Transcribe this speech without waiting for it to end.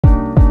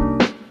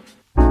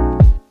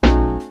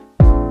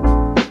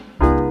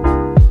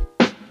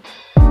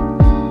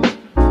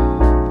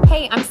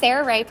I'm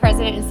Sarah Ray,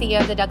 President and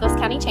CEO of the Douglas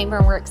County Chamber,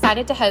 and we're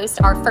excited to host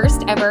our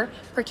first ever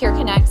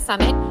ProcureConnect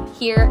Summit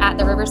here at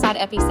the Riverside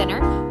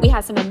Epicenter. We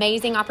have some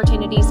amazing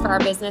opportunities for our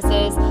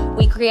businesses.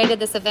 We created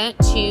this event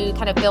to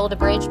kind of build a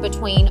bridge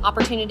between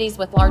opportunities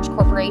with large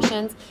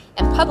corporations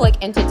and public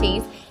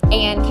entities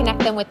and connect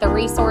them with the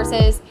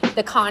resources,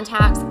 the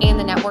contacts, and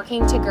the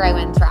networking to grow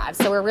and thrive.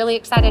 So we're really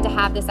excited to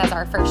have this as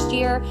our first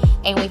year,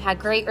 and we've had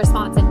great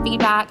response and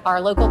feedback.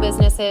 Our local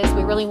businesses,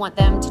 we really want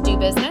them to do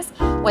business,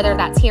 whether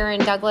that's here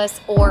in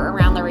Douglas or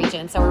around the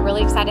region. So we're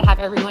really excited to have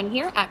everyone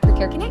here at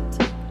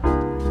ProcureConnect.